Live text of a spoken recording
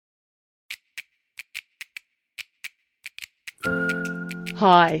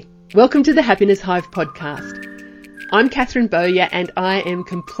Hi, welcome to the Happiness Hive podcast. I'm Catherine Bowyer and I am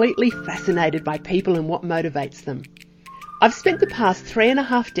completely fascinated by people and what motivates them. I've spent the past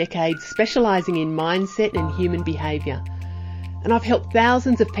 3.5 decades specialising in mindset and human behaviour, and I've helped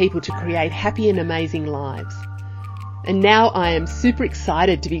thousands of people to create happy and amazing lives. And now I am super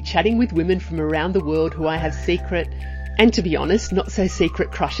excited to be chatting with women from around the world who I have secret, and to be honest, not so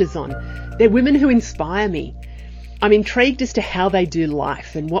secret crushes on. They're women who inspire me. I'm intrigued as to how they do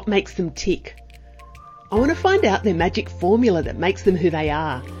life and what makes them tick. I want to find out their magic formula that makes them who they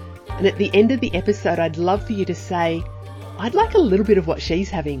are. And at the end of the episode, I'd love for you to say, I'd like a little bit of what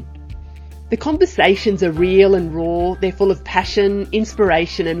she's having. The conversations are real and raw. They're full of passion,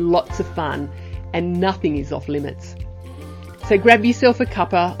 inspiration, and lots of fun. And nothing is off limits. So grab yourself a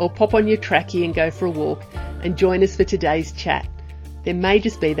cuppa or pop on your trackie and go for a walk and join us for today's chat. There may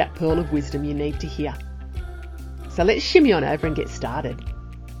just be that pearl of wisdom you need to hear. So let's shimmy on over and get started.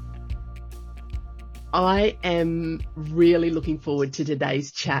 I am really looking forward to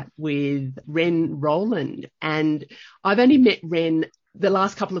today's chat with Wren Rowland. And I've only met Wren the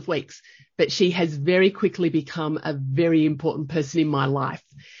last couple of weeks, but she has very quickly become a very important person in my life.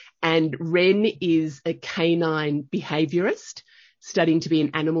 And Wren is a canine behaviourist, studying to be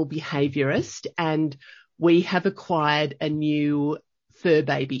an animal behaviourist. And we have acquired a new fur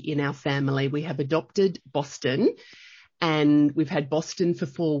baby in our family. We have adopted Boston, and we've had Boston for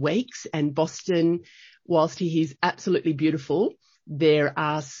 4 weeks. And Boston, whilst he is absolutely beautiful, there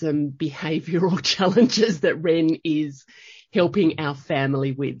are some behavioural challenges that Wren is helping our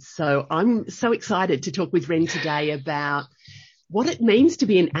family with. So I'm so excited to talk with Wren today about what it means to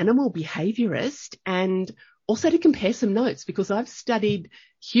be an animal behaviourist, and also to compare some notes, because I've studied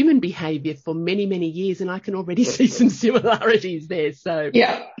human behaviour for many, many years and I can already see some similarities there. So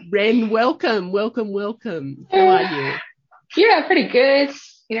yeah, Wren, welcome. How are you? Yeah, pretty good.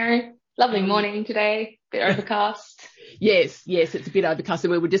 Lovely morning today, bit overcast. Yes, it's a bit overcast.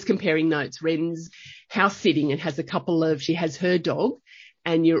 And we were just comparing notes. Wren's house sitting and she has her dog,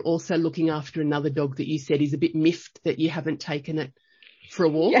 and you're also looking after another dog that you said is a bit miffed that you haven't taken it for a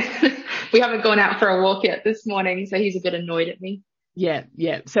walk. Yeah. We haven't gone out for a walk yet this morning, so he's a bit annoyed at me. Yeah.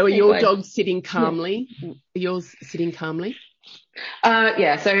 So are your dogs sitting calmly? Yeah. Yours sitting calmly?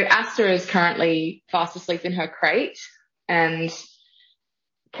 Yeah, so Asta is currently fast asleep in her crate, and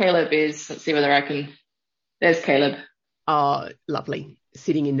Caleb is, let's see whether I can, there's Caleb. Oh, lovely.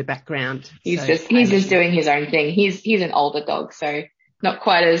 Sitting in the background. He's just doing his own thing. He's an older dog, so not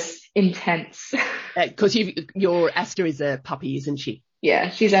quite as intense. Because your Asta is a puppy, isn't she?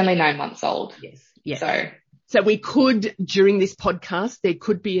 Yeah, she's only 9 months old. Yes. So we could, during this podcast, there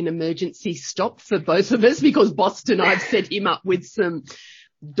could be an emergency stop for both of us, because Boston, I've set him up with some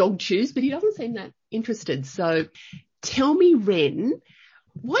dog chews, but he doesn't seem that interested. So tell me, Wren,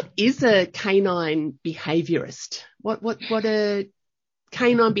 what is a canine behaviourist? What a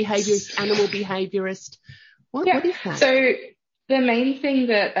canine behaviourist, animal behaviourist? What is that? So the main thing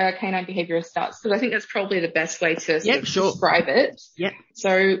that a canine behaviourist does, because I think that's probably the best way to describe it. Yep.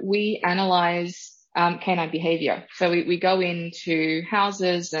 So we analyse canine behaviour. So we go into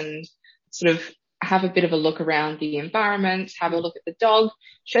houses and sort of have a bit of a look around the environment, have a look at the dog,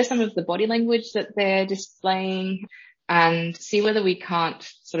 show some of the body language that they're displaying, and see whether we can't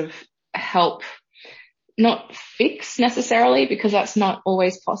sort of help, not fix necessarily, because that's not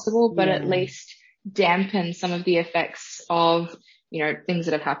always possible, but at least dampen some of the effects of, things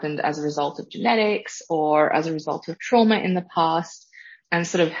that have happened as a result of genetics or as a result of trauma in the past, and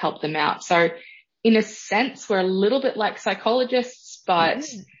sort of help them out. So in a sense, we're a little bit like psychologists, but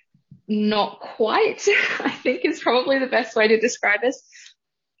not quite, I think is probably the best way to describe us.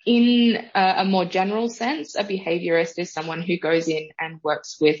 In a more general sense, a behaviourist is someone who goes in and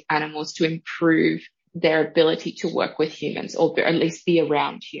works with animals to improve their ability to work with humans, or at least be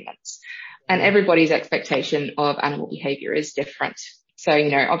around humans. And everybody's expectation of animal behaviour is different. So,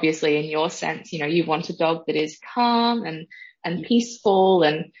 obviously in your sense, you want a dog that is calm and peaceful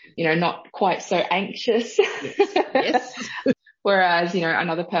and, not quite so anxious. Yes. Whereas,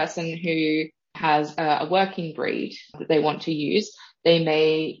 another person who has a working breed that they want to use, they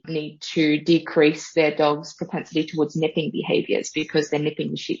may need to decrease their dog's propensity towards nipping behaviours because they're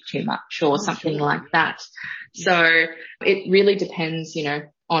nipping the sheep too much or something like that. So it really depends,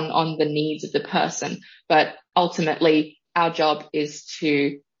 on the needs of the person. But ultimately, our job is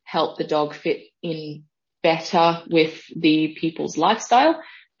to help the dog fit in better with the people's lifestyle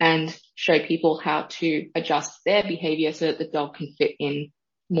and show people how to adjust their behaviour so that the dog can fit in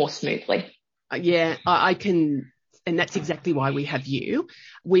more smoothly. Yeah, I can. And that's exactly why we have you.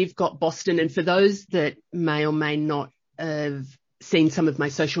 We've got Boston. And for those that may or may not have seen some of my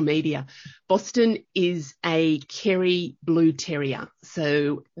social media, Boston is a Kerry Blue Terrier,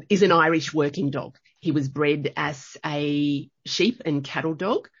 so is an Irish working dog. He was bred as a sheep and cattle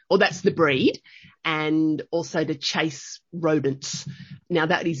dog, or that's the breed, and also to chase rodents. Now,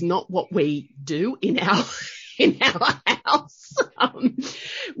 that is not what we do in our house.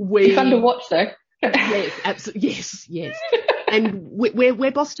 It's fun to watch, though. Yes, absolutely. Yes. And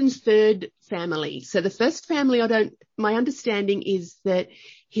we're Boston's third family. So the first family, my understanding is that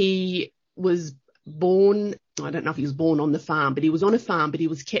he was born, I don't know if he was born on the farm, but he was on a farm, but he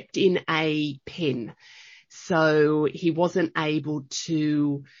was kept in a pen. So he wasn't able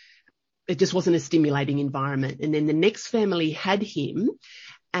to, it just wasn't a stimulating environment. And then the next family had him.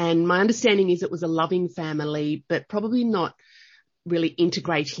 And my understanding is it was a loving family, but probably not really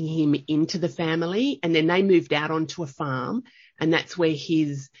integrating him into the family. And then they moved out onto a farm, and that's where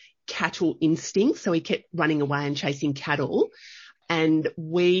his cattle instinct, so he kept running away and chasing cattle. And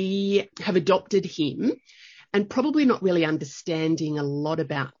we have adopted him, and probably not really understanding a lot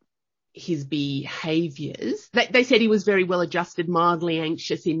about his behaviours. They said he was very well adjusted, mildly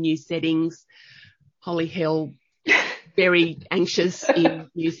anxious in new settings. Holy hell, very anxious in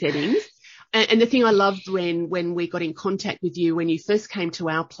new settings. And the thing I loved, Wren, when we got in contact with you, when you first came to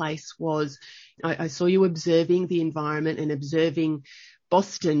our place, was I saw you observing the environment and observing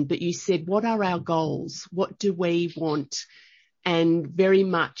Boston, but you said, what are our goals? What do we want? And very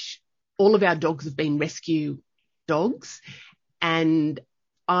much all of our dogs have been rescue dogs. And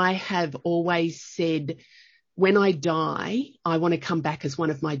I have always said, when I die, I want to come back as one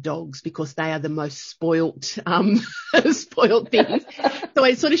of my dogs because they are the most spoilt things. So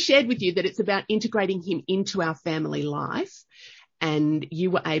I sort of shared with you that it's about integrating him into our family life, and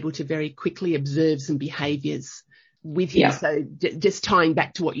you were able to very quickly observe some behaviours with him. Yeah. So just tying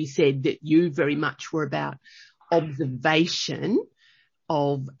back to what you said, that you very much were about observation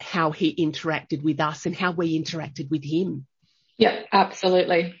of how he interacted with us and how we interacted with him. Yeah,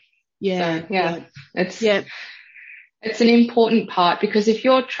 absolutely. Yeah. So, it's an important part, because if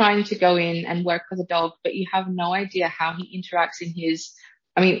you're trying to go in and work with a dog, but you have no idea how he interacts in his,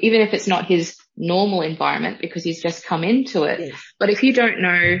 even if it's not his normal environment because he's just come into it, yes. But if you don't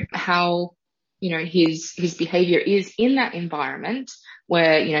know how, his behavior is in that environment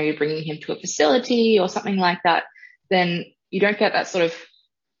where, you're bringing him to a facility or something like that, then you don't get that sort of,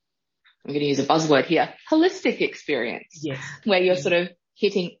 I'm going to use a buzzword here, holistic experience, yes. Where you're sort of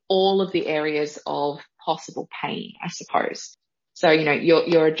hitting all of the areas of possible pain, I suppose. So,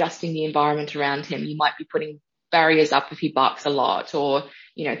 you're adjusting the environment around him. You might be putting barriers up if he barks a lot, or,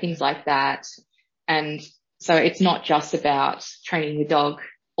 things like that. And so it's not just about training the dog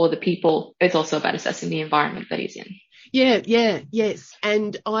or the people. It's also about assessing the environment that he's in. Yes.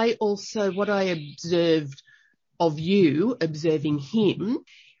 And what I observed of you observing him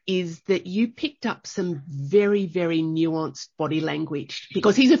is that you picked up some very, very nuanced body language,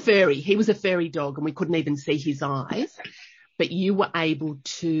 because he's a furry. He was a furry dog and we couldn't even see his eyes, but you were able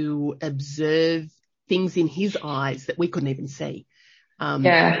to observe things in his eyes that we couldn't even see.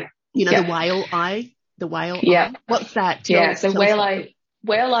 The whale eye, eye. What's that?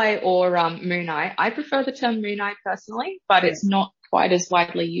 Whale eye or moon eye. I prefer the term moon eye personally, but it's not quite as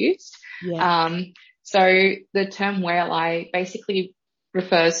widely used. Yeah. So the term whale eye basically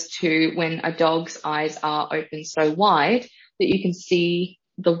refers to when a dog's eyes are open so wide that you can see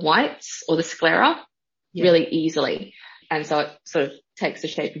the whites or the sclera really easily. And so it sort of takes the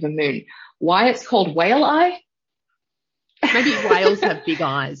shape of a moon. Why it's called whale eye? Maybe whales have big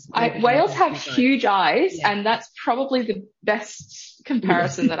eyes. Whales have huge eyes, and that's probably the best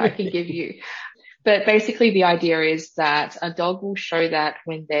comparison that I can give you. But basically the idea is that a dog will show that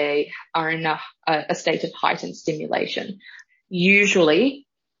when they are in a state of heightened stimulation, usually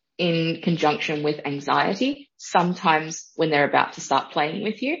in conjunction with anxiety, sometimes when they're about to start playing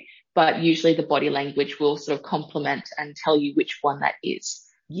with you, but usually the body language will sort of complement and tell you which one that is.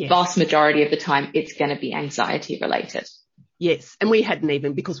 Yes. Vast majority of the time, it's going to be anxiety related. Yes. And we hadn't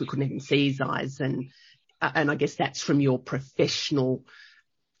even, because we couldn't even see his eyes, and I guess that's from your professional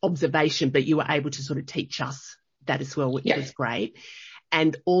observation, but you were able to sort of teach us that as well, which was great.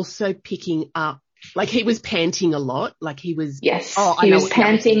 And also picking up, like he was panting a lot, like he was... Yes, he was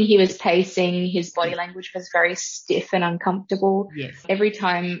panting, he was pacing, his body language was very stiff and uncomfortable. Yes. Every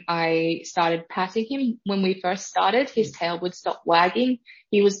time I started patting him, when we first started, his tail would stop wagging.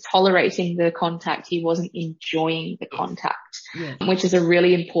 He was tolerating the contact. He wasn't enjoying the contact, which is a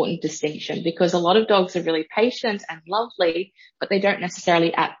really important distinction, because a lot of dogs are really patient and lovely, but they don't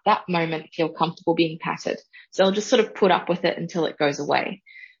necessarily at that moment feel comfortable being patted. So they'll just sort of put up with it until it goes away.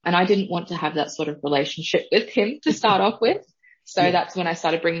 And I didn't want to have that sort of relationship with him to start off with. So that's when I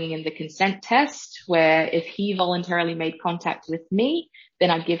started bringing in the consent test, where if he voluntarily made contact with me, then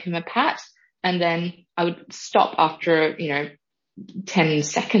I'd give him a pat, and then I would stop after, 10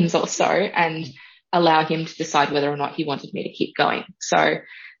 seconds or so and allow him to decide whether or not he wanted me to keep going. So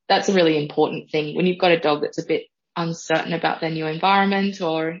that's a really important thing. When you've got a dog that's a bit uncertain about their new environment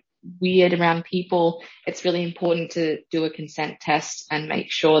or weird around people, it's really important to do a consent test and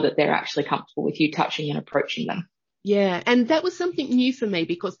make sure that they're actually comfortable with you touching and approaching them. Yeah. And that was something new for me,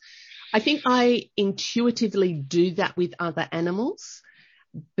 because I think I intuitively do that with other animals,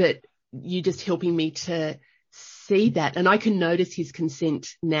 but you're just helping me to see that. And I can notice his consent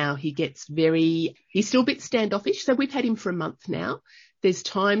now. He's still a bit standoffish. So we've had him for a month now. There's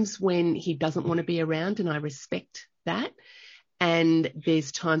times when he doesn't want to be around, and I respect that. And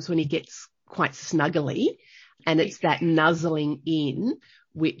there's times when he gets quite snuggly, and it's that nuzzling in,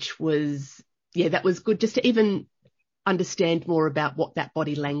 which was, that was good, just to even understand more about what that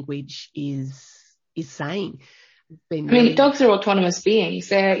body language is saying. Dogs are autonomous beings.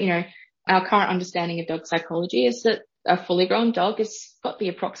 They're, our current understanding of dog psychology is that a fully grown dog has got the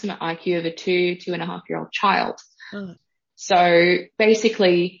approximate IQ of a 2.5-year-old child. Oh. So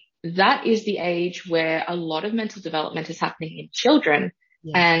basically, that is the age where a lot of mental development is happening in children.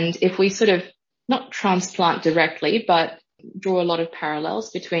 Yeah. And if we sort of not transplant directly, but draw a lot of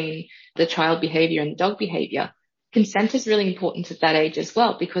parallels between the child behavior and the dog behavior, consent is really important at that age as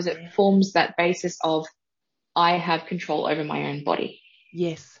well, because it forms that basis of, I have control over my own body.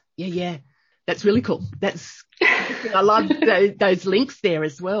 Yes. Yeah. That's really cool. I love those links there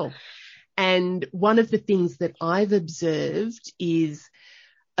as well. And one of the things that I've observed is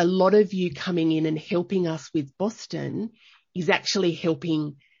a lot of you coming in and helping us with Boston is actually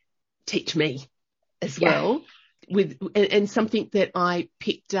helping teach me as well. And something that I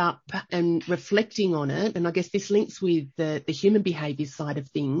picked up and reflecting on it, and I guess this links with the human behaviour side of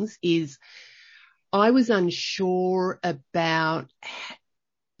things, is I was unsure about,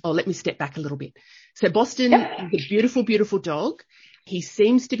 let me step back a little bit. So Boston is a beautiful, beautiful dog. He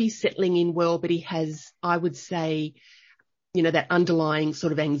seems to be settling in well, but he has, I would say, that underlying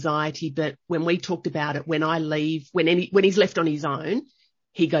sort of anxiety. But when we talked about it, when I leave, when he's left on his own,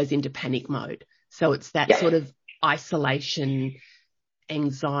 he goes into panic mode. So it's that sort of isolation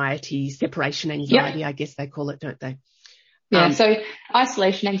anxiety, separation anxiety, I guess they call it, don't they? Yeah. So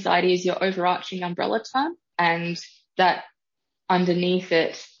isolation anxiety is your overarching umbrella term, and that underneath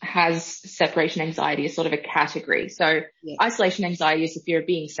it has separation anxiety as sort of a category. So isolation anxiety is the fear of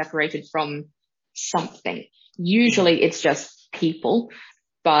being separated from something. Usually it's just people,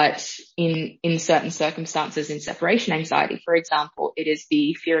 but in certain circumstances, in separation anxiety, for example, it is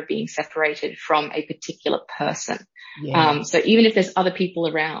the fear of being separated from a particular person. Yeah. So even if there's other people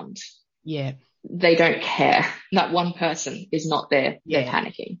around, they don't care. That one person is not there. They're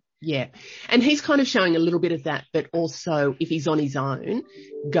panicking. Yeah. And he's kind of showing a little bit of that, but also if he's on his own,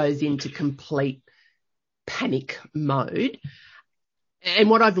 goes into complete panic mode. And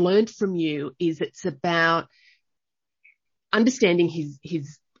what I've learned from you is it's about understanding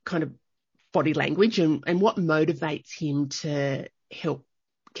his kind of body language and what motivates him to help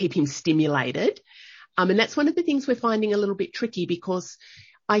keep him stimulated. And that's one of the things we're finding a little bit tricky, because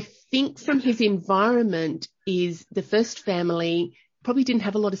I think from his environment is the first family probably didn't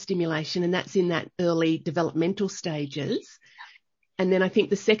have a lot of stimulation, and that's in that early developmental stages. And then I think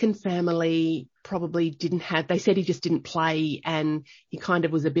the second family probably didn't have, they said he just didn't play and he kind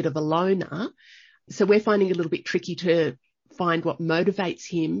of was a bit of a loner. So we're finding it a little bit tricky to find what motivates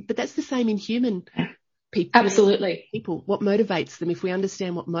him, but that's the same in human people. Absolutely. People, what motivates them. If we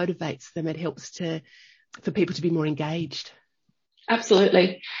understand what motivates them, it helps for people to be more engaged.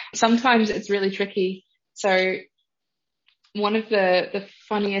 Absolutely. Sometimes it's really tricky. So one of the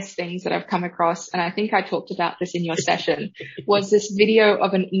funniest things that I've come across, and I think I talked about this in your session, was this video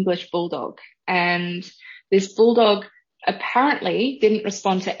of an English bulldog. And this bulldog apparently didn't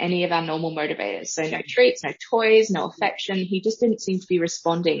respond to any of our normal motivators. So no treats, no toys, no affection. He just didn't seem to be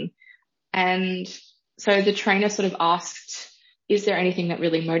responding. And so the trainer sort of asked, is there anything that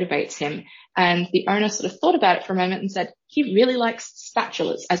really motivates him? And the owner sort of thought about it for a moment and said, he really likes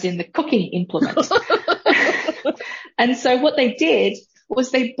spatulas, as in the cooking implement. And so what they did was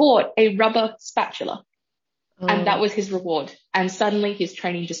they bought a rubber spatula, and that was his reward. And suddenly his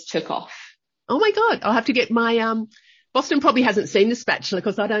training just took off. Oh my God. I'll have to get my, Boston probably hasn't seen the spatula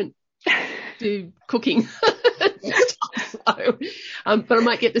because I don't do cooking. So, but I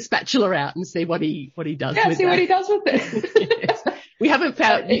might get the spatula out and see what he does with it. See what he does with it. Yes. We haven't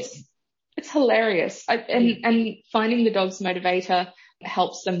found it's hilarious. And finding the dog's motivator,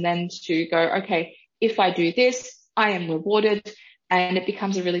 helps them then to go, okay, if I do this, I am rewarded. And it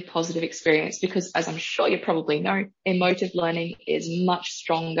becomes a really positive experience because, as I'm sure you probably know, emotive learning is much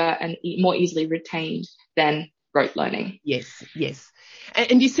stronger and more easily retained than rote learning. Yes, yes.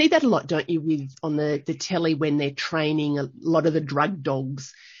 And you see that a lot, don't you, with on the telly when they're training a lot of the drug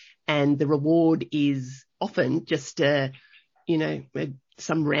dogs, and the reward is often just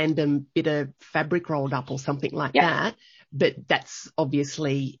some random bit of fabric rolled up or something like that. But that's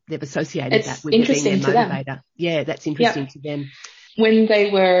obviously, they've associated that with it being their motivator. Them. Yeah, that's interesting to them. When they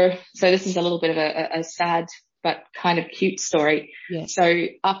were, so this is a little bit of a sad but kind of cute story. Yeah. So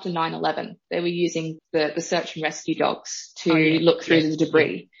after 9/11, they were using the search and rescue dogs to look through the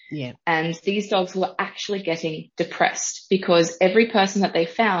debris. Yeah. And these dogs were actually getting depressed because every person that they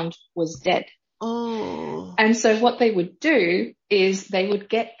found was dead. Oh. And so what they would do is they would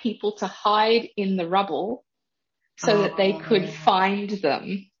get people to hide in the rubble so that they could find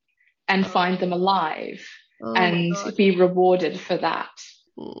them and find them alive and be rewarded for that.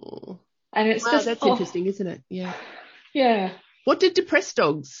 Oh. And it's just, that's interesting, isn't it? Yeah. Yeah. What did depressed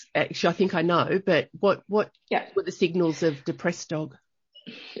dogs, actually, I think I know, but what were the signals of depressed dog?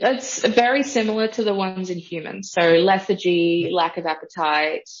 It's very similar to the ones in humans. So lethargy, lack of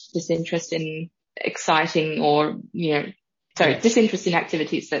appetite, disinterest in exciting or, disinterest in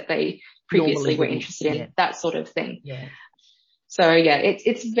activities that they previously were interested in, that sort of thing. Yeah. So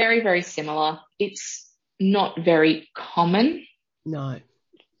it's very, very similar. It's not very common. No.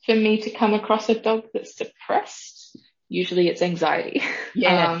 For me to come across a dog that's depressed. Usually it's anxiety.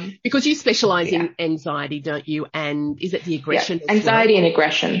 Yeah, because you specialise in anxiety, don't you? And is it the aggression? Yeah, anxiety and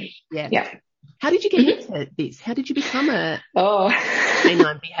aggression. Yeah. How did you get into this? How did you become a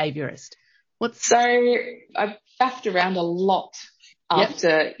canine behaviourist? So I faffed around a lot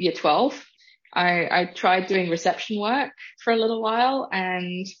after year 12. I tried doing reception work for a little while,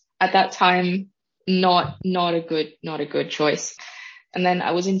 and at that time, not a good choice. And then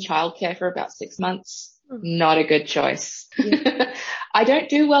I was in childcare for about 6 months. Not a good choice. Yeah. I don't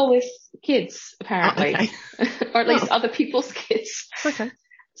do well with kids, apparently, or at least other people's kids. Okay.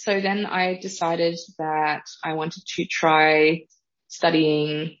 So then I decided that I wanted to try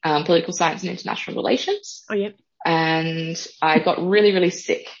studying political science and international relations. Oh, yeah. And I got really, really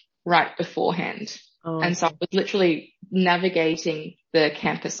sick right beforehand. Oh. And so I was literally navigating the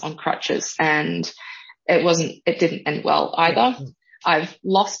campus on crutches, and it didn't end well either. Yeah. I've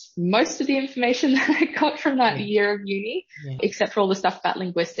lost most of the information that I got from that year of uni, except for all the stuff about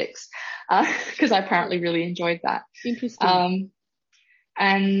linguistics, because I apparently really enjoyed that. Interesting.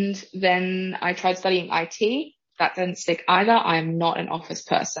 And then I tried studying IT. That didn't stick either. I'm not an office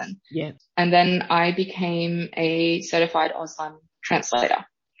person. Yeah. And then I became a certified Auslan translator.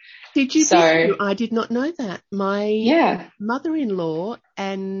 Did you? I did not know that. My mother-in-law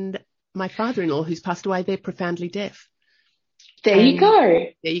and my father-in-law, who's passed away, they're profoundly deaf. There you go.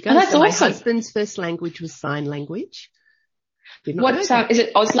 Oh, that's awesome. My husband's first language was sign language. What is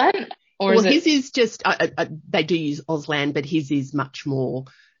it, Auslan? Or well, his is just, they do use Auslan, but his is much more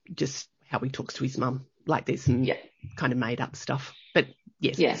just how he talks to his mum. Like there's some kind of made up stuff. But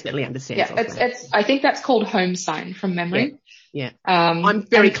yes, he certainly understands. Yeah, I think that's called home sign from memory. Yeah. I'm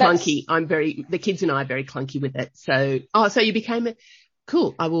very clunky. The kids and I are very clunky with it. So you became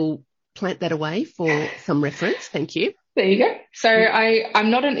cool. I will plant that away for some reference. Thank you. There you go. So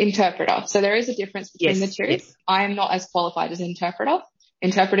I'm not an interpreter. So there is a difference between the two. Yes. I am not as qualified as an interpreter.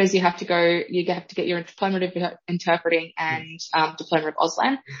 Interpreters, you have to get your diploma of interpreting and diploma of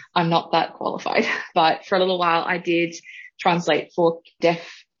Auslan. I'm not that qualified, but for a little while I did translate for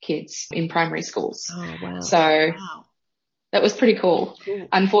deaf kids in primary schools. Oh, wow. So that was pretty cool.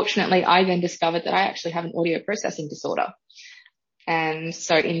 Unfortunately, I then discovered that I actually have an audio processing disorder. And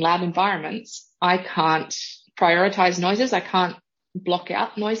so in lab environments, I can't prioritize noises. I can't block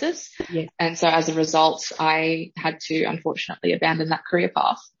out noises. Yeah. And so as a result, I had to unfortunately abandon that career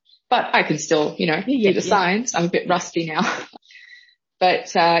path. But I can still, do the signs. I'm a bit rusty now. But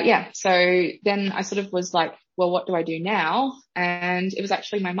so then I sort of was like, well, what do I do now? And it was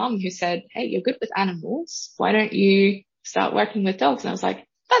actually my mum who said, hey, you're good with animals. Why don't you start working with dogs? And I was like,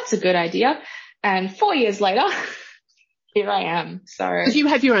 that's a good idea. And 4 years later, here I am. So because you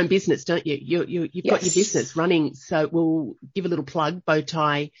have your own business, don't you? You've got your business running. So we'll give a little plug,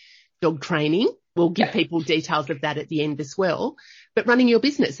 Bowtie Dog Training. We'll give people details of that at the end as well. But running your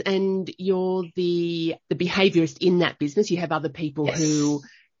business, and you're the behaviourist in that business. You have other people who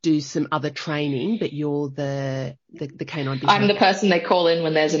do some other training, but you're the canine behaviourist. I'm the person they call in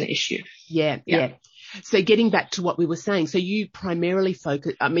when there's an issue. Yeah. So getting back to what we were saying, so you primarily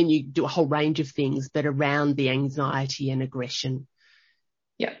focus, you do a whole range of things, but around the anxiety and aggression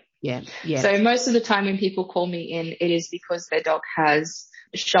Yeah. Yeah. So most of the time when people call me in, it is because their dog has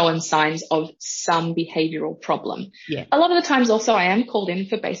shown signs of some behavioral problem. Yeah. A lot of the times also I am called in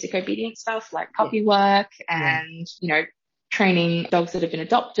for basic obedience stuff like puppy work and, training dogs that have been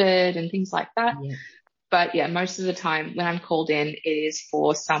adopted and things like that. Yeah. But yeah, most of the time when I'm called in, it is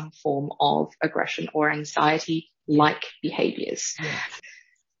for some form of aggression or anxiety-like behaviors. Yeah.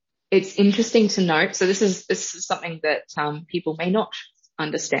 It's interesting to note. So this is something that people may not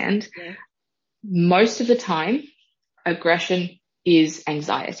understand. Yeah. Most of the time, aggression is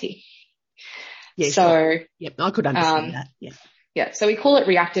anxiety. Yeah. So, sure. Yep, I could understand that. Yeah. Yeah. So we call it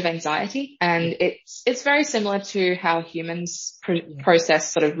reactive anxiety, and it's very similar to how humans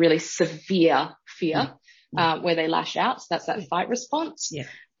process sort of really severe fear, where they lash out. So that's that fight response. Yeah.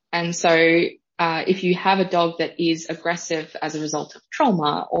 And so, if you have a dog that is aggressive as a result of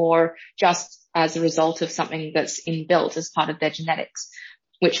trauma or just as a result of something that's inbuilt as part of their genetics,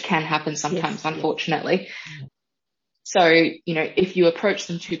 which can happen sometimes, unfortunately. Yeah. So, if you approach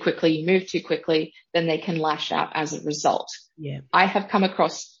them too quickly, you move too quickly, then they can lash out as a result. Yeah. I have come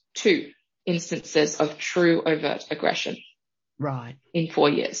across 2 instances of true overt aggression. Right. In 4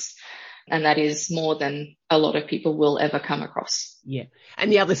 years. And that is more than a lot of people will ever come across. Yeah.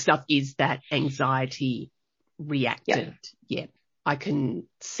 And the other stuff is that anxiety reactant. Yeah. I can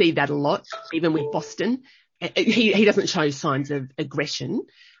see that a lot, even with Boston. He doesn't show signs of aggression,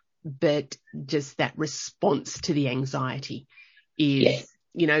 but just that response to the anxiety is,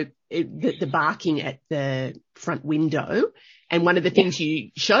 the barking at the front window. And one of the things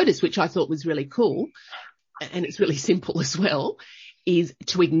you showed us, which I thought was really cool, and it's really simple as well, is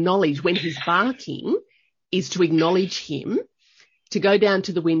to acknowledge when he's barking, is to acknowledge him, to go down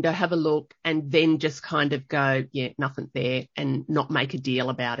to the window, have a look, and then just kind of go, nothing there, and not make a deal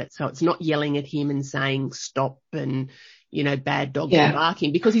about it. So it's not yelling at him and saying stop and, bad dog for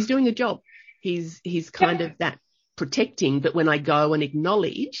barking, because he's doing a job. He's kind of that protecting. But when I go and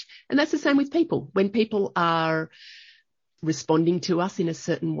acknowledge, and that's the same with people, when people are responding to us in a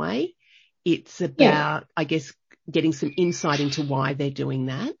certain way, it's about, I guess, getting some insight into why they're doing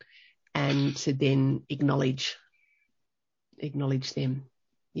that, and to then acknowledge them.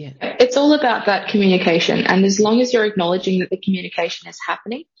 Yeah. It's all about that communication. And as long as you're acknowledging that the communication is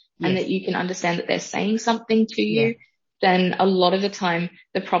happening and that you can understand that they're saying something to you, then a lot of the time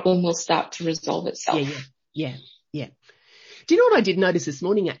the problem will start to resolve itself. Yeah. Do you know what I did notice this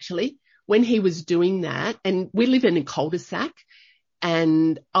morning, actually, when he was doing that? And we live in a cul-de-sac,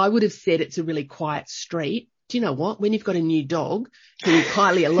 and I would have said it's a really quiet street. Do you know what? When you've got a new dog who is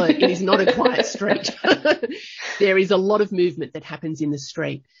highly alert, it is not a quiet street. There is a lot of movement that happens in the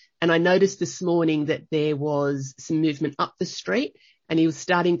street. And I noticed this morning that there was some movement up the street, and he was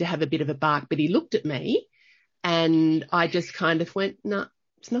starting to have a bit of a bark, but he looked at me and I just kind of went, no,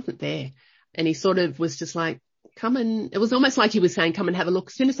 there's nothing there. And he sort of was just like, it was almost like he was saying, come and have a look.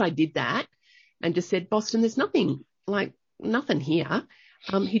 As soon as I did that and just said, Boston, there's nothing here.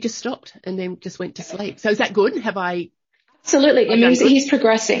 He just stopped and then just went to sleep. So is that good? Have I? Absolutely. It means that he's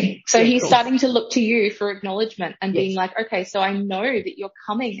progressing. So he's cool. starting to look to you for acknowledgement and being like, okay, so I know that you're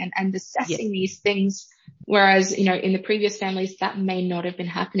coming and assessing these things. Whereas, in the previous families, that may not have been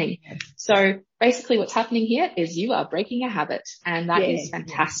happening. So basically what's happening here is you are breaking a habit, and that is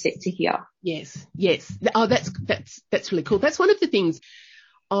fantastic to hear. Yes. Oh, that's really cool. That's one of the things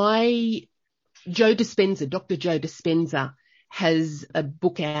Dr. Joe Dispenza has a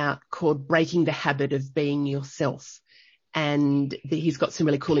book out called Breaking the Habit of Being Yourself. And he's got some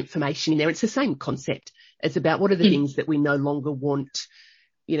really cool information in there. It's the same concept. It's about what are the things that we no longer want,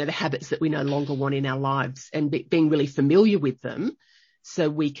 the habits that we no longer want in our lives, and being really familiar with them so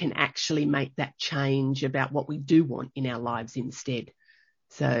we can actually make that change about what we do want in our lives instead.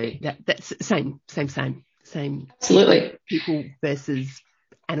 So that's same. Absolutely. People versus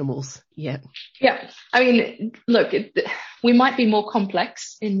animals. Yeah. I mean, look, we might be more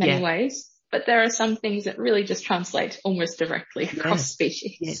complex in many ways, but there are some things that really just translate almost directly across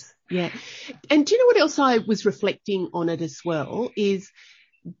species. Yes. Yeah. And do you know what else I was reflecting on it as well is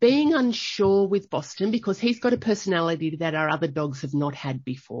being unsure with Boston, because he's got a personality that our other dogs have not had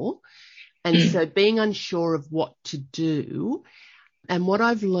before. And so being unsure of what to do. And what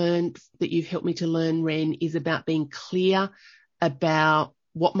I've learned that you've helped me to learn, Wren, is about being clear about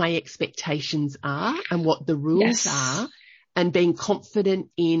what my expectations are and what the rules are, and being confident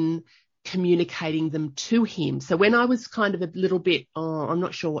in communicating them to him. So when I was kind of a little bit, I'm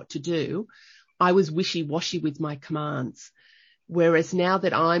not sure what to do, I was wishy-washy with my commands. Whereas now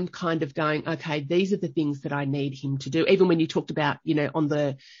that I'm kind of going, okay, these are the things that I need him to do. Even when you talked about, on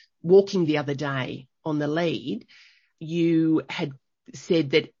the walking the other day on the lead, you had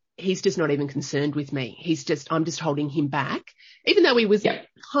said that he's just not even concerned with me. I'm just holding him back, even though he was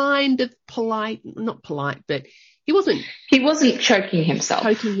kind of polite, not polite, but he wasn't choking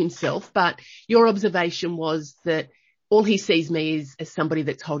himself. But your observation was that all he sees me is as somebody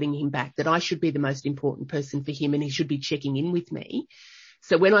that's holding him back, that I should be the most important person for him and he should be checking in with me.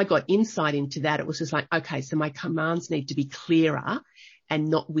 So when I got insight into that, it was just like, okay, so my commands need to be clearer and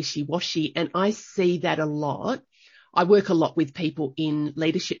not wishy-washy. And I see that a lot. I work a lot with people in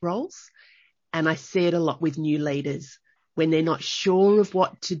leadership roles, and I see it a lot with new leaders when they're not sure of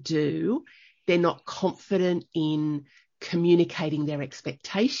what to do. They're not confident in communicating their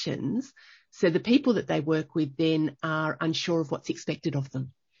expectations. So the people that they work with then are unsure of what's expected of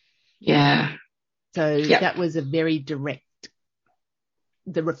them. Yeah. So that was a very direct,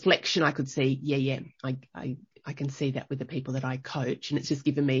 the reflection I could see. I can see that with the people that I coach, and it's just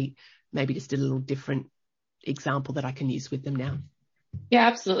given me maybe just a little different example that I can use with them now. Yeah,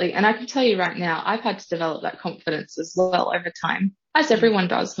 absolutely. And I can tell you right now, I've had to develop that confidence as well over time, as everyone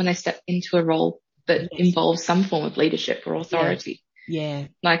does when they step into a role that involves some form of leadership or authority. Yeah.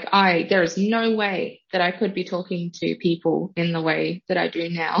 Like there is no way that I could be talking to people in the way that I do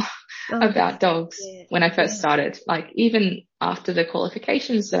now about dogs when I first started. Like even after the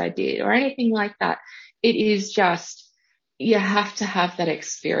qualifications that I did or anything like that, it is just, you have to have that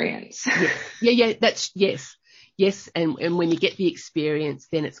experience. Yeah. That's yes. And when you get the experience,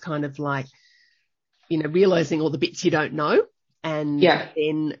 then it's kind of like, realizing all the bits you don't know. And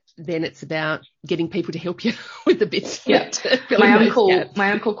then it's about getting people to help you with the bits. Yeah.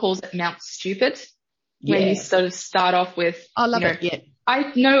 My uncle calls it Mount Stupid. When you sort of start off with, I love it. Yeah.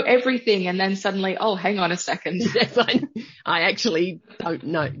 I know everything. And then suddenly, hang on a second. Yes, I actually don't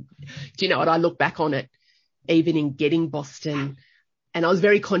know. Do you know what? I look back on it, even in getting Boston, and I was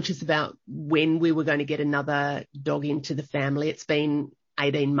very conscious about when we were going to get another dog into the family. It's been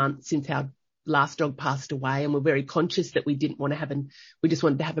 18 months since our last dog passed away, and we're very conscious that we didn't want to we just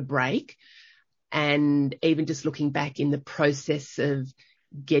wanted to have a break. And even just looking back in the process of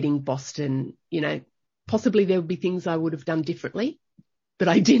getting Boston, possibly there would be things I would have done differently, but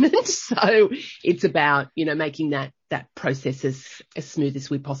I didn't. So it's about, making that process as smooth as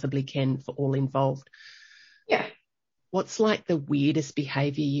we possibly can for all involved. Yeah. What's like the weirdest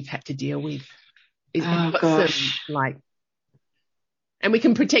behavior you've had to deal with? Gosh. And we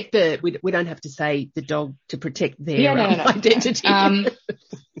can protect we don't have to say the dog to protect their identity.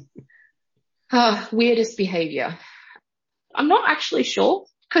 Weirdest behavior. I'm not actually sure,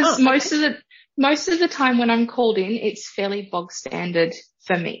 because most of the time when I'm called in, it's fairly bog standard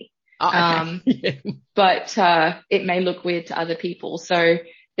for me. But it may look weird to other people. So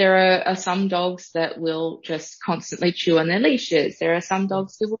there are some dogs that will just constantly chew on their leashes. There are some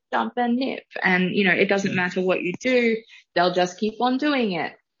dogs who will jump and nip, and it doesn't matter what you do, they'll just keep on doing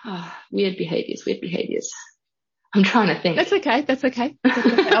it. Weird behaviors. I'm trying to think. That's okay.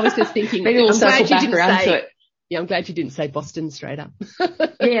 I was just thinking. Maybe we'll circle back around to it. Yeah, I'm glad you didn't say Boston straight up.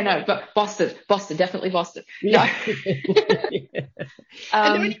 But Boston, definitely Boston. Yeah.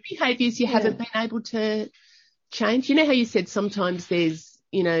 Are there any behaviours you haven't been able to change? You know how you said sometimes there's,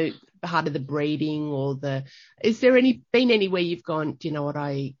 part of the breeding is there been anywhere you've gone, do you know what,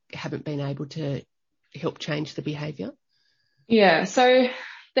 I haven't been able to help change the behaviour? Yeah, so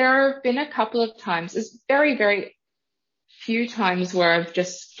there have been a couple of times, it's very, very few times where I've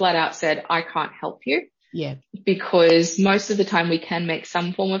just flat out said, I can't help you. Yeah. Because most of the time we can make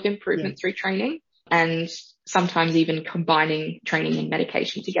some form of improvement through training, and sometimes even combining training and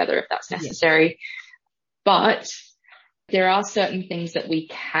medication together if that's necessary. Yeah. But there are certain things that we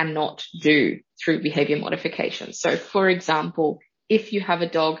cannot do through behavior modification. So for example, if you have a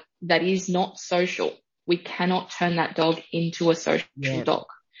dog that is not social, we cannot turn that dog into a social dog.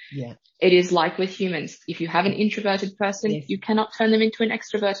 Yeah. It is like with humans. If you have an introverted person, you cannot turn them into an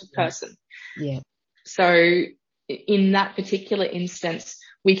extroverted person. Yeah. So in that particular instance,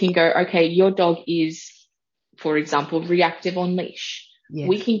 we can go, okay, your dog is, for example, reactive on leash. Yes.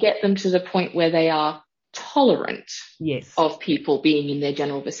 We can get them to the point where they are tolerant of people being in their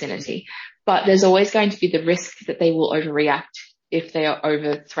general vicinity. But there's always going to be the risk that they will overreact if they are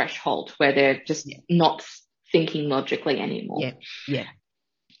over threshold, where they're just not thinking logically anymore. Yeah.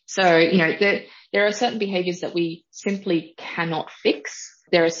 So, there are certain behaviors that we simply cannot fix.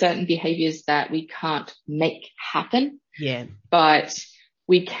 There are certain behaviors that we can't make happen. Yeah. But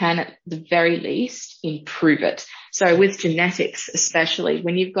we can at the very least improve it. So with genetics, especially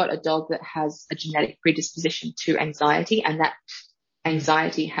when you've got a dog that has a genetic predisposition to anxiety, and that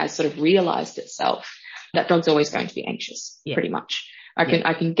anxiety has sort of realized itself, that dog's always going to be anxious, pretty much.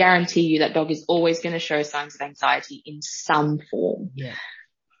 I can guarantee you that dog is always going to show signs of anxiety in some form. Yeah.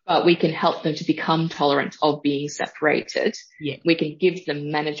 but we can help them to become tolerant of being separated. Yeah. We can give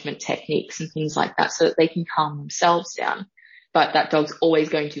them management techniques and things like that so that they can calm themselves down. But that dog's always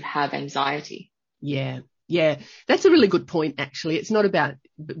going to have anxiety. Yeah. Yeah. That's a really good point, actually. It's not about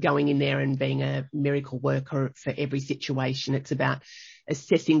going in there and being a miracle worker for every situation. It's about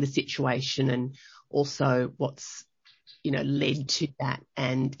assessing the situation and also what's, led to that.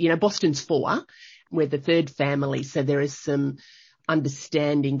 And, Boston's 4, we're the third family. So there is some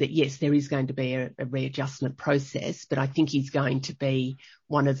understanding that, yes, there is going to be a readjustment process, but I think he's going to be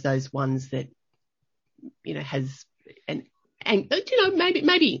one of those ones that, has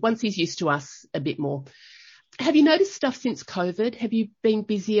maybe once he's used to us a bit more. Have you noticed stuff since COVID? Have you been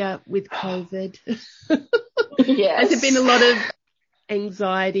busier with COVID? Yes. Has there been a lot of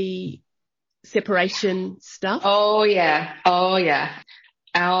anxiety, separation stuff? Oh yeah.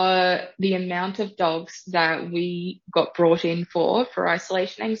 The amount of dogs that we got brought in for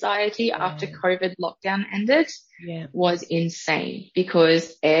isolation anxiety after COVID lockdown ended was insane,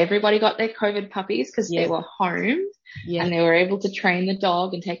 because everybody got their COVID puppies because they were home and they were able to train the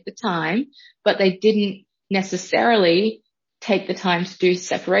dog and take the time, but they didn't necessarily take the time to do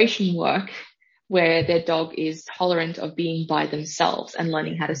separation work where their dog is tolerant of being by themselves and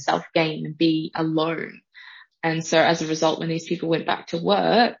learning how to self-gain and be alone. And so as a result, when these people went back to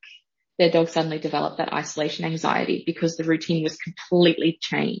work, their dog suddenly developed that isolation anxiety because the routine was completely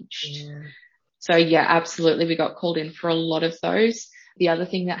changed. Yeah. So yeah, absolutely. We got called in for a lot of those. The other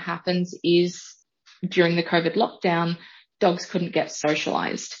thing that happens is during the COVID lockdown, dogs couldn't get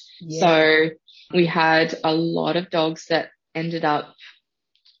socialized. Yeah. So we had a lot of dogs that ended up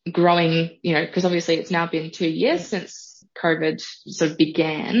growing, because obviously it's now been 2 years since COVID sort of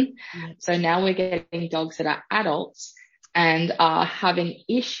began. Yeah. So now we're getting dogs that are adults and are having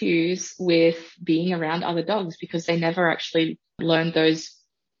issues with being around other dogs because they never actually learned those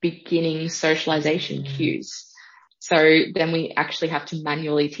beginning socialization cues. So then we actually have to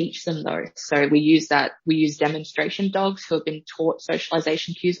manually teach them those. So we use demonstration dogs who have been taught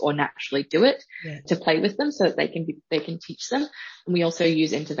socialization cues or naturally do it to play with them so that they can teach them. And we also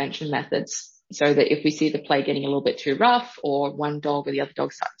use intervention methods so that if we see the play getting a little bit too rough or one dog or the other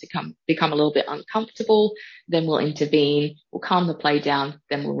dog start to become a little bit uncomfortable, then we'll intervene, we'll calm the play down,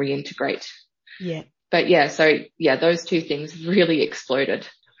 then we'll reintegrate. Yeah. But those two things really exploded.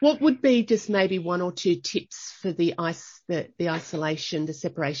 What would be just maybe 1 or 2 tips for the isolation, the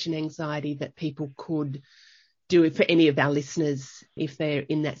separation anxiety that people could do for any of our listeners if they're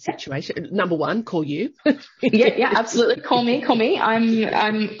in that situation? Number 1, call you. Yeah, absolutely. Call me.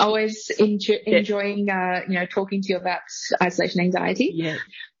 I'm always enjoying, talking to you about isolation anxiety. Yeah.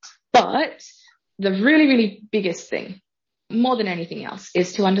 But the really, really biggest thing, more than anything else,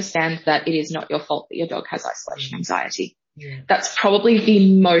 is to understand that it is not your fault that your dog has isolation anxiety. Yeah. That's probably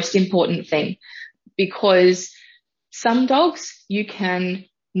the most important thing, because some dogs you can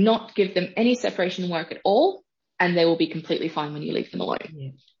not give them any separation work at all and they will be completely fine when you leave them alone.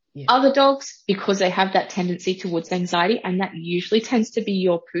 Yeah. Yeah. Other dogs, because they have that tendency towards anxiety, and that usually tends to be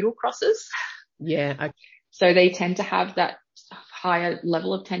your poodle crosses. Yeah. So they tend to have that higher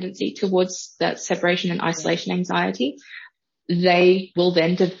level of tendency towards that separation and isolation anxiety. They will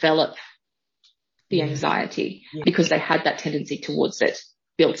then develop the anxiety because they had that tendency towards it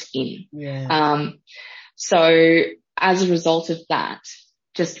built in. Yeah. So as a result of that,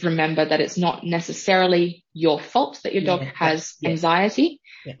 just remember that it's not necessarily your fault that your dog has anxiety.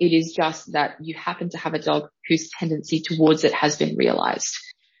 Yeah. It is just that you happen to have a dog whose tendency towards it has been realized.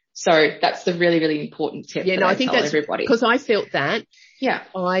 So that's the really, really important tip. Yeah, I think that's everybody. Because I felt that. Yeah.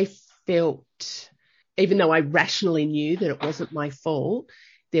 I felt, even though I rationally knew that it wasn't my fault,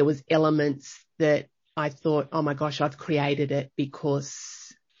 there was elements that I thought, oh my gosh, I've created it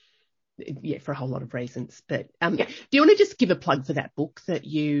because, for a whole lot of reasons. But do you want to just give a plug for that book that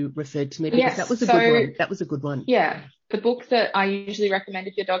you referred to me? Because that was a good one. That was a good one. Yeah. The book that I usually recommend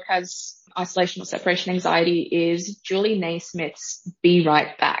if your dog has isolation or separation anxiety is Julie Naismith's Be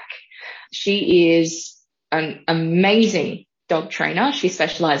Right Back. She is an amazing dog trainer. She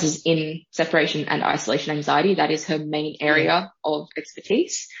specializes in separation and isolation anxiety. That is her main area of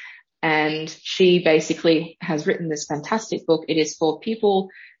expertise. And she basically has written this fantastic book. It is for people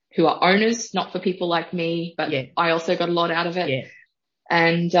who are owners, not for people like me, but I also got a lot out of it. Yeah.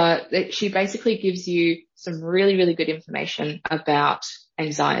 And she basically gives you some really, really good information about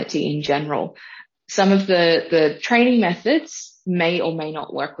anxiety in general. Some of the training methods may or may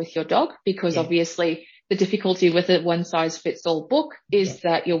not work with your dog because obviously the difficulty with a one-size-fits-all book is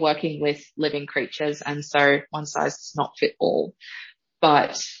that you're working with living creatures, and so one size does not fit all.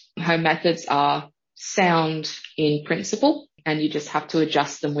 But her methods are sound in principle, and you just have to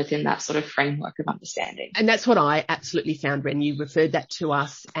adjust them within that sort of framework of understanding. And that's what I absolutely found, Wren. You referred that to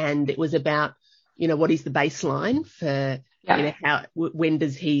us, and it was about, what is the baseline for, when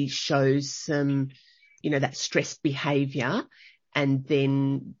does he show some, that stressed behaviour, and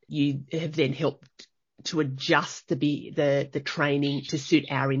then you have then helped to adjust the training to suit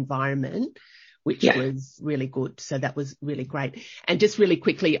our environment, which was really good. So that was really great. And just really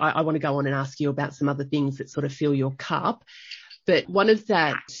quickly, I want to go on and ask you about some other things that sort of fill your cup. But one of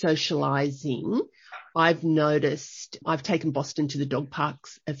that socialising, I've noticed, I've taken Boston to the dog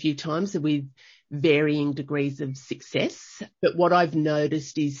parks a few times with varying degrees of success. But what I've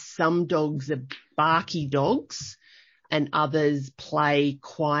noticed is some dogs are barky dogs and others play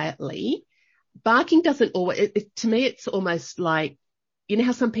quietly. Barking doesn't always, to me, it's almost like,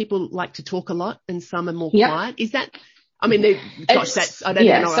 how some people like to talk a lot and some are more quiet. Is that, I don't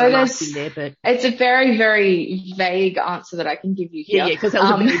know what I'm asking there, but. It's a very, very vague answer that I can give you here. Yeah, because that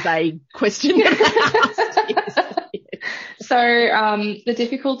was a very vague question. So, the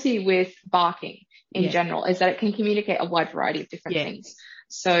difficulty with barking in general is that it can communicate a wide variety of different things.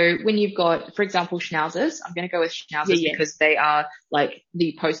 So when you've got, for example, schnauzers, I'm going to go with schnauzers because they are like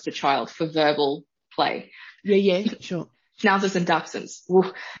the poster child for verbal play. Yeah, sure. Schnauzers and dachshunds.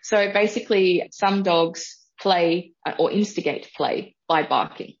 Ooh. So basically some dogs play or instigate play by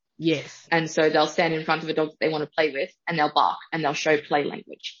barking. Yes. And so they'll stand in front of a dog that they want to play with and they'll bark and they'll show play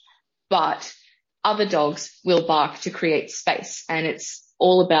language. But other dogs will bark to create space, and it's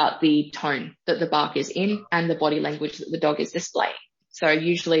all about the tone that the bark is in and the body language that the dog is displaying. So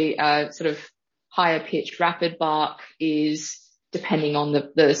usually sort of higher pitched rapid bark is depending on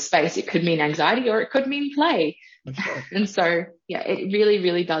the space. It could mean anxiety or it could mean play. Okay. And so, it really,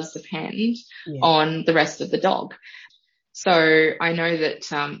 really does depend on the rest of the dog. So I know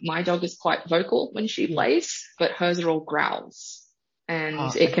that my dog is quite vocal when she plays, but hers are all growls.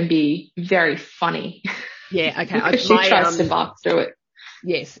 And it can be very funny. Yeah, okay. Because she tries to bark through it.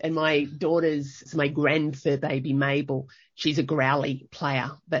 Yes, and my grand fur baby Mabel, she's a growly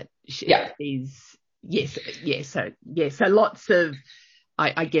player, but she is, so lots of,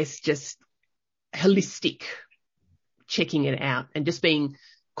 I guess, just holistic checking it out and just being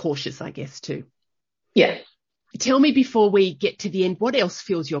cautious, I guess, too. Yeah. Tell me before we get to the end, what else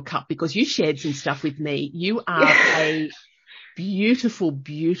fills your cup? Because you shared some stuff with me. You are a beautiful,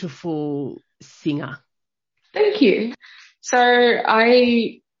 beautiful singer. Thank you. So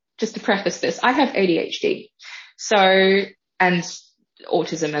just to preface this, I have ADHD. So, and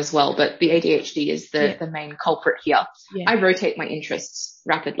autism as well, but the ADHD is the main culprit here. Yeah. I rotate my interests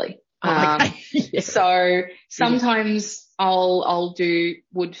rapidly. So sometimes I'll do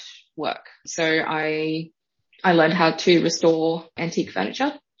woodwork. So I learned how to restore antique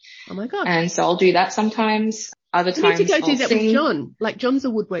furniture. Oh my God. And so I'll do that sometimes. Other times you need to go I'll do that sing. with John. Like John's a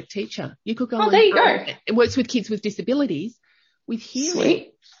woodwork teacher. You could go. Oh, there you go. It works with kids with disabilities with hearing.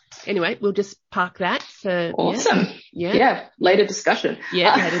 Sweet. Anyway, we'll just park that for awesome. Yeah. Later discussion.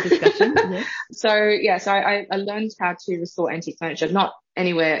 Later discussion. So I learned how to restore antique furniture, not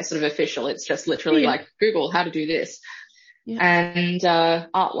anywhere sort of official. It's just literally like Google how to do this. Yeah. And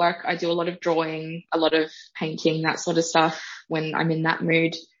artwork, I do a lot of drawing, a lot of painting, that sort of stuff when I'm in that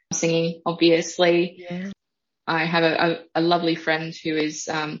mood. Singing, obviously. Yeah. I have a lovely friend who is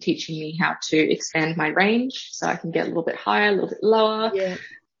teaching me how to expand my range so I can get a little bit higher, a little bit lower. Yeah.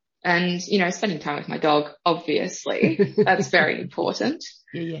 And, spending time with my dog, obviously. That's very important.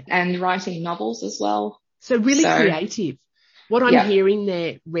 Yeah. And writing novels as well. So really creative. What I'm hearing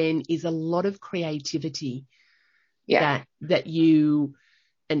there, Wren, is a lot of creativity that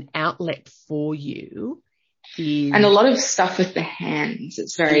an outlet for you. And a lot of stuff with the hands.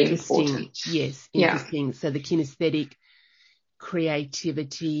 It's very important. Yes, interesting. Yeah. So the kinesthetic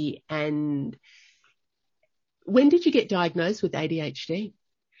creativity. And when did you get diagnosed with ADHD?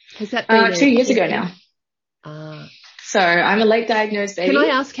 Has that been 2 years ago now? So I'm a late diagnosed baby. Can I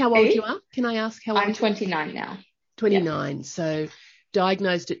ask how old you are? I'm 29 now. 29. Yeah. So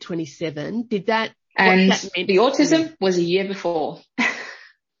diagnosed at 27. Did that? And the autism was a year before.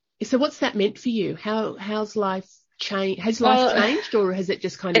 So what's that meant for you? How's life changed? Has life changed, or has it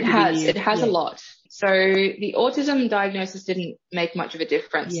just kind of? It has a lot. So the autism diagnosis didn't make much of a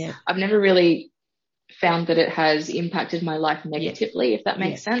difference. Yeah. I've never really found that it has impacted my life negatively, if that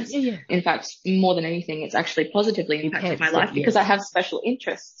makes sense. Yeah. In fact, more than anything, it's actually positively impacted my life because I have special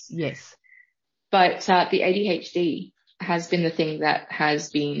interests. Yes. But the ADHD has been the thing that has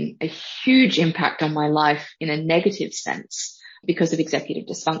been a huge impact on my life in a negative sense, because of executive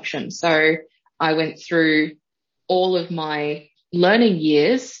dysfunction. So I went through all of my learning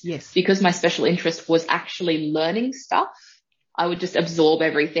years because my special interest was actually learning stuff. I would just absorb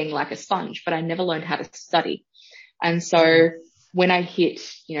everything like a sponge, but I never learned how to study. And so when I hit,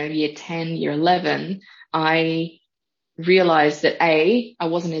 year 10, year 11, I realized that I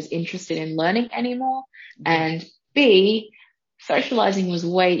wasn't as interested in learning anymore, and B, socializing was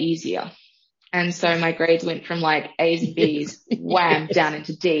way easier. And so my grades went from like A's and B's, wham, down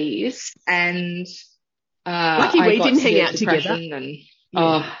into D's. And lucky we didn't hang out together. And,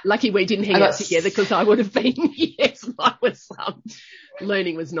 lucky we didn't hang out together, because I would have been,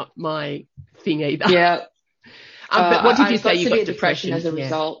 learning was not my thing either. Yeah. But what did you say? You got depression as a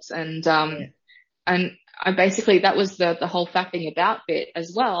result. And I basically, that was the whole fapping about bit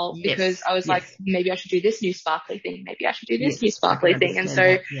as well, because I was like, maybe I should do this new sparkly thing. Maybe I should do this new sparkly thing. And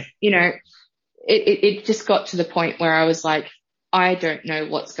so, it just got to the point where I was like, I don't know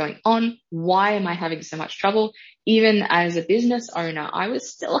what's going on. Why am I having so much trouble? Even as a business owner, I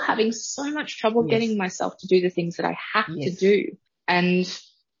was still having so much trouble getting myself to do the things that I have to do. And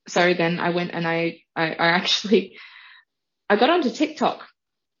so then I went and I got onto TikTok.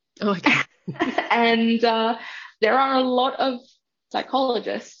 Oh, okay. And there are a lot of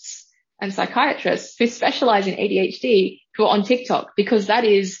psychologists and psychiatrists who specialize in ADHD who are on TikTok, because that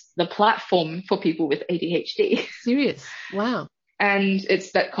is the platform for people with ADHD. Serious? Wow. And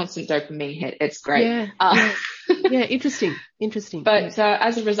it's that constant dopamine hit. It's great. Yeah, interesting. But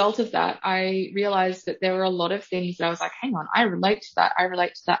as a result of that, I realized that there were a lot of things that I was like, hang on, I relate to that.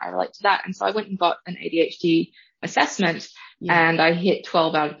 And so I went and got an ADHD assessment, and I hit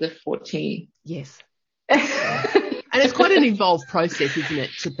 12 out of the 14. Yes. And it's quite an involved process, isn't it,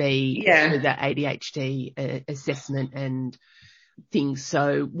 to be through that ADHD assessment and things.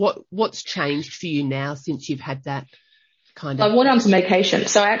 So what's changed for you now since you've had that kind of? I went on to medication.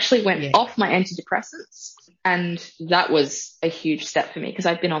 So I actually went off my antidepressants, and that was a huge step for me because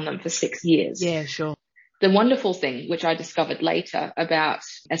I've been on them for 6 years. Yeah, sure. The wonderful thing, which I discovered later about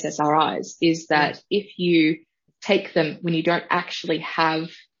SSRIs, is that if you take them when you don't actually have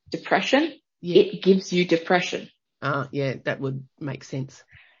depression, it gives you depression. That would make sense.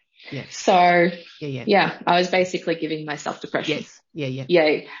 Yeah. So, I was basically giving myself depression. Yes.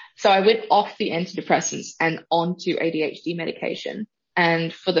 Yeah. So I went off the antidepressants and onto ADHD medication.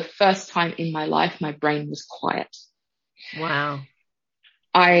 And for the first time in my life, my brain was quiet. Wow.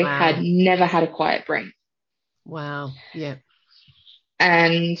 I had never had a quiet brain. Wow. Yeah.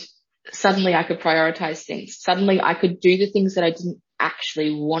 And suddenly I could prioritize things. Suddenly I could do the things that I didn't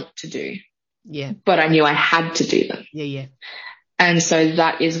actually want to do. Yeah. But I knew I had to do them. Yeah. And so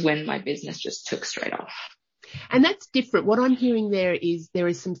that is when my business just took straight off. And that's different. What I'm hearing there is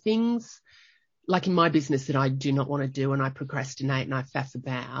some things like in my business that I do not want to do, and I procrastinate and I faff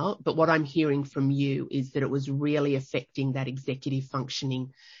about. But what I'm hearing from you is that it was really affecting that executive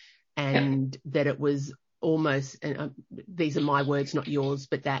functioning, and that it was almost, and these are my words, not yours,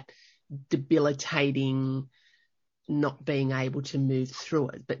 but that debilitating, not being able to move through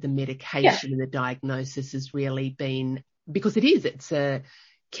it. But the medication and the diagnosis has really been, because it's a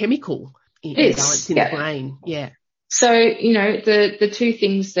chemical imbalance in the brain. Yeah. So, the two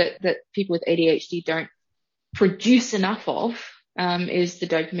things that people with ADHD don't produce enough of is the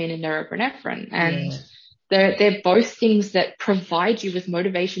dopamine and norepinephrine. And they're both things that provide you with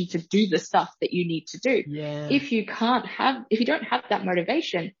motivation to do the stuff that you need to do. Yeah. If you don't have that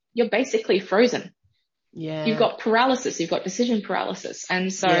motivation, you're basically frozen. Yeah. You've got paralysis, you've got decision paralysis.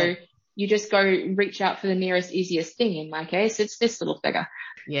 And so you just go reach out for the nearest, easiest thing. In my case, it's this little figure.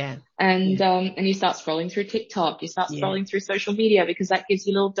 Yeah. And you start scrolling through TikTok, you start scrolling through social media, because that gives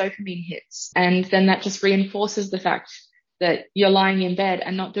you little dopamine hits. And then that just reinforces the fact that you're lying in bed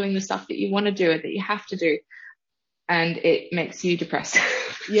and not doing the stuff that you want to do or that you have to do. And it makes you depressed.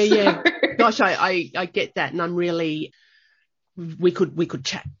 Yeah. Gosh, I get that. And I'm really, we could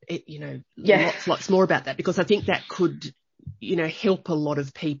chat, lots more about that, because I think that could, help a lot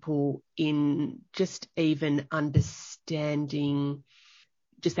of people in just even understanding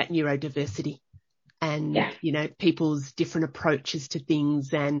just that neurodiversity and, people's different approaches to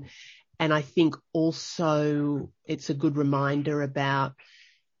things. And I think also it's a good reminder about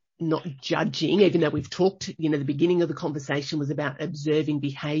not judging, even though we've talked, the beginning of the conversation was about observing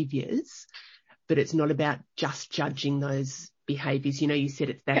behaviours, but it's not about just judging those behaviours. You said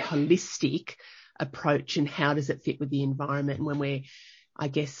it's that holistic approach, and how does it fit with the environment? And when we're, I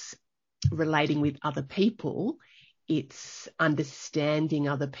guess, relating with other people, it's understanding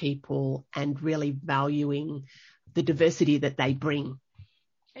other people and really valuing the diversity that they bring.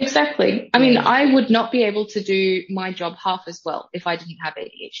 Exactly. I mean, I would not be able to do my job half as well if I didn't have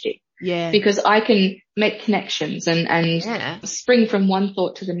ADHD. Yeah. Because I can make connections and spring from one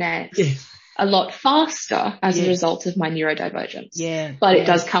thought to the next a lot faster as a result of my neurodivergence. Yeah. But it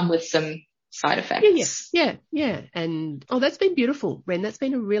does come with some side effects. Yeah. And that's been beautiful, Wren. That's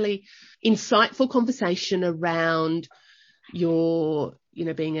been a really insightful conversation around your,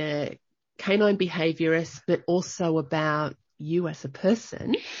 being a canine behaviourist, but also about you as a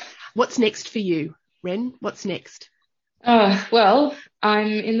person. What's next for you, Wren? What's next? Well, I'm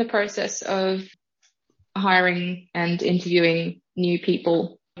in the process of hiring and interviewing new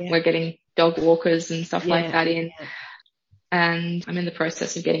people. Yeah. We're getting dog walkers and stuff like that in. Yeah. And I'm in the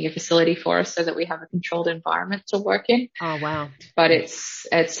process of getting a facility for us so that we have a controlled environment to work in. Oh, wow. But it's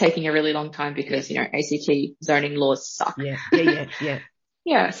taking a really long time because, ACT zoning laws suck.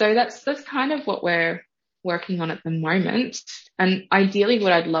 Yeah. So that's kind of what we're working on at the moment. And ideally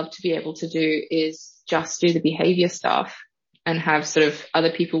what I'd love to be able to do is just do the behavior stuff and have sort of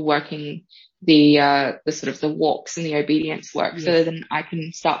other people working the sort of the walks and the obedience work. Yes. So then I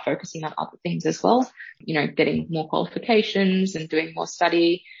can start focusing on other things as well, getting more qualifications and doing more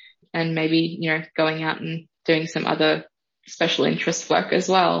study and maybe, going out and doing some other special interest work as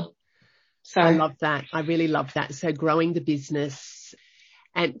well. So I love that. I really love that. So growing the business.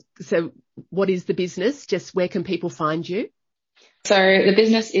 And so what is the business? Just where can people find you? So the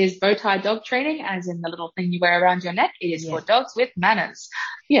business is Bowtie Dog Training, as in the little thing you wear around your neck. It is for dogs with manners.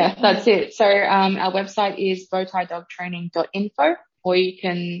 Yeah, that's it. So our website is bowtiedogtraining.info, or you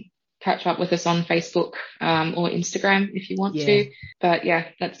can catch up with us on Facebook or Instagram if you want to. But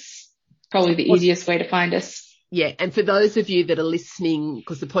that's probably the easiest way to find us. Yeah, and for those of you that are listening,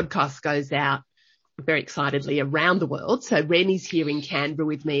 because the podcast goes out very excitedly around the world. So Wren is here in Canberra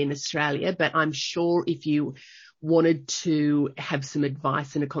with me in Australia, but I'm sure if you wanted to have some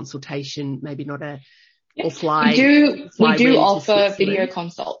advice and a consultation, maybe not or fly. We do offer video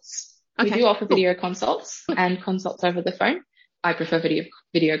consults. Okay. We do offer video consults and consults over the phone. I prefer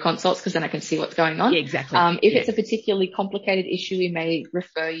video consults because then I can see what's going on. Yeah, exactly. If it's a particularly complicated issue, we may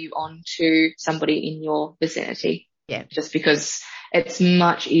refer you on to somebody in your vicinity. Yeah. Just because it's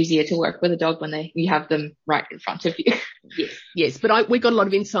much easier to work with a dog when you have them right in front of you. Yes. But we got a lot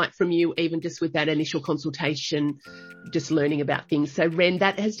of insight from you, even just with that initial consultation, just learning about things. So Wren,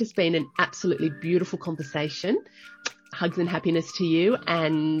 that has just been an absolutely beautiful conversation. Hugs and happiness to you.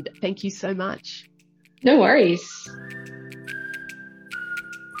 And thank you so much. No worries.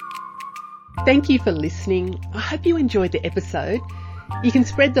 Thank you for listening. I hope you enjoyed the episode. You can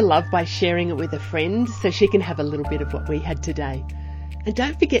spread the love by sharing it with a friend so she can have a little bit of what we had today. And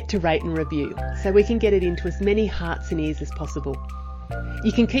don't forget to rate and review so we can get it into as many hearts and ears as possible.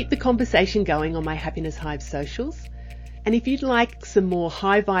 You can keep the conversation going on my Happiness Hive socials. And if you'd like some more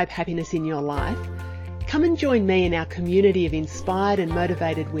high vibe happiness in your life, come and join me in our community of inspired and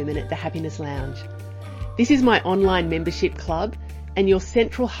motivated women at the Happiness Lounge. This is my online membership club and your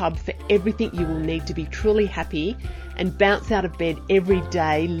central hub for everything you will need to be truly happy and bounce out of bed every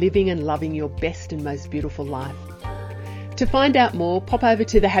day, living and loving your best and most beautiful life. To find out more, pop over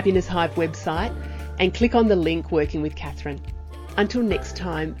to the Happiness Hive website and click on the link Working with Catherine. Until next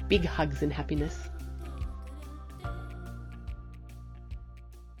time, big hugs and happiness.